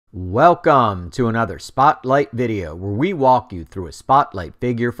Welcome to another Spotlight video where we walk you through a spotlight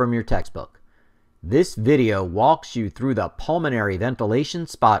figure from your textbook. This video walks you through the pulmonary ventilation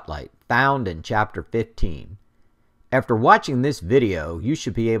spotlight found in Chapter 15. After watching this video, you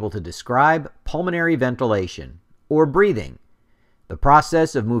should be able to describe pulmonary ventilation, or breathing, the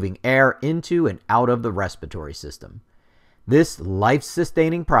process of moving air into and out of the respiratory system. This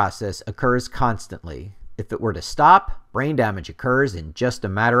life-sustaining process occurs constantly. If it were to stop, brain damage occurs in just a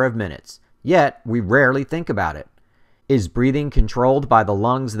matter of minutes, yet we rarely think about it. Is breathing controlled by the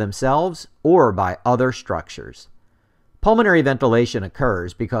lungs themselves or by other structures? Pulmonary ventilation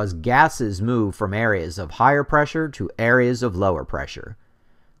occurs because gases move from areas of higher pressure to areas of lower pressure.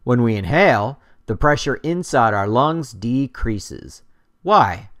 When we inhale, the pressure inside our lungs decreases.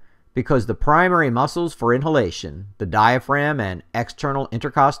 Why? Because the primary muscles for inhalation, the diaphragm and external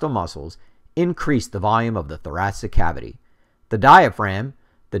intercostal muscles, increase the volume of the thoracic cavity. The diaphragm,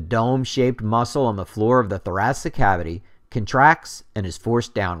 the dome-shaped muscle on the floor of the thoracic cavity, contracts and is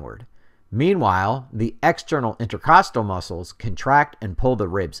forced downward. Meanwhile, the external intercostal muscles contract and pull the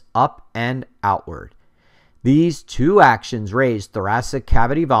ribs up and outward. These two actions raise thoracic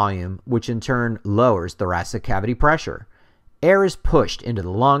cavity volume, which in turn lowers thoracic cavity pressure. Air is pushed into the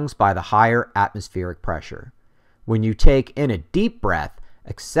lungs by the higher atmospheric pressure. When you take in a deep breath,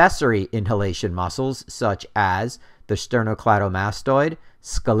 accessory inhalation muscles such as the sternocleidomastoid,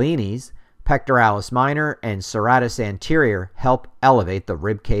 scalenus, pectoralis minor, and serratus anterior help elevate the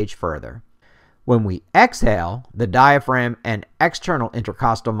rib cage further. When we exhale, the diaphragm and external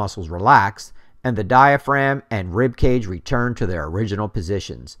intercostal muscles relax, and the diaphragm and rib cage return to their original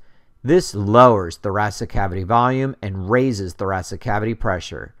positions. This lowers thoracic cavity volume and raises thoracic cavity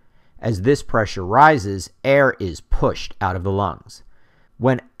pressure. As this pressure rises, air is pushed out of the lungs.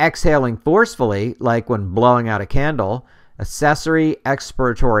 When exhaling forcefully, like when blowing out a candle, accessory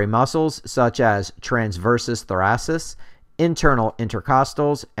expiratory muscles such as transversus thoracis, internal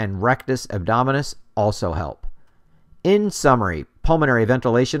intercostals, and rectus abdominis also help. In summary, pulmonary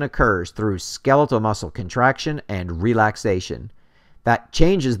ventilation occurs through skeletal muscle contraction and relaxation. That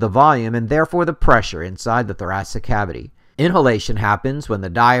changes the volume and therefore the pressure inside the thoracic cavity. Inhalation happens when the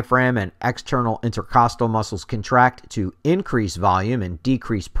diaphragm and external intercostal muscles contract to increase volume and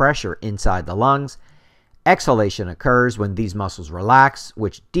decrease pressure inside the lungs. Exhalation occurs when these muscles relax,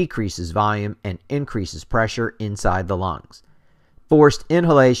 which decreases volume and increases pressure inside the lungs. Forced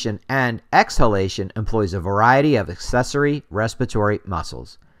inhalation and exhalation employs a variety of accessory respiratory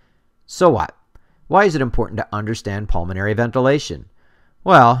muscles. So what? Why is it important to understand pulmonary ventilation?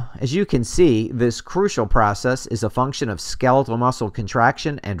 Well, as you can see, this crucial process is a function of skeletal muscle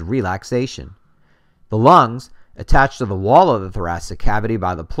contraction and relaxation. The lungs, attached to the wall of the thoracic cavity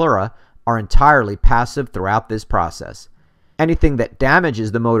by the pleura, are entirely passive throughout this process. Anything that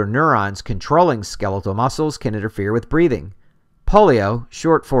damages the motor neurons controlling skeletal muscles can interfere with breathing. Polio,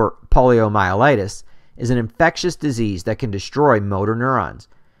 short for poliomyelitis, is an infectious disease that can destroy motor neurons.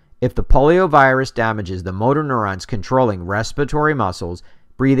 If the polio virus damages the motor neurons controlling respiratory muscles,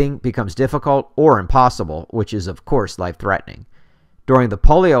 breathing becomes difficult or impossible, which is of course life-threatening. During the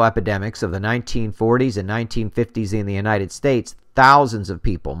polio epidemics of the 1940s and 1950s in the United States, thousands of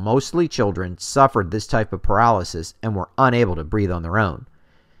people, mostly children, suffered this type of paralysis and were unable to breathe on their own.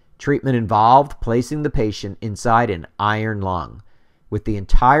 Treatment involved placing the patient inside an iron lung, with the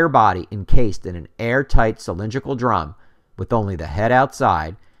entire body encased in an airtight cylindrical drum with only the head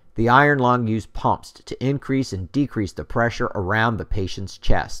outside. The iron lung used pumps to increase and decrease the pressure around the patient's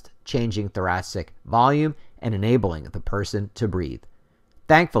chest, changing thoracic volume and enabling the person to breathe.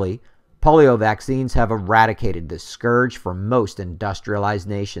 Thankfully, polio vaccines have eradicated this scourge from most industrialized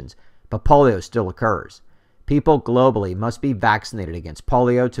nations, but polio still occurs. People globally must be vaccinated against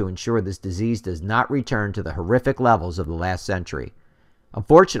polio to ensure this disease does not return to the horrific levels of the last century.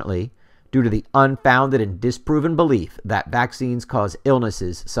 Unfortunately, due to the unfounded and disproven belief that vaccines cause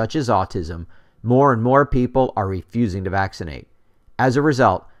illnesses such as autism, more and more people are refusing to vaccinate. As a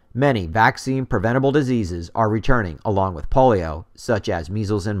result, many vaccine-preventable diseases are returning along with polio, such as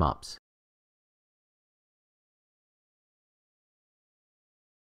measles and mumps.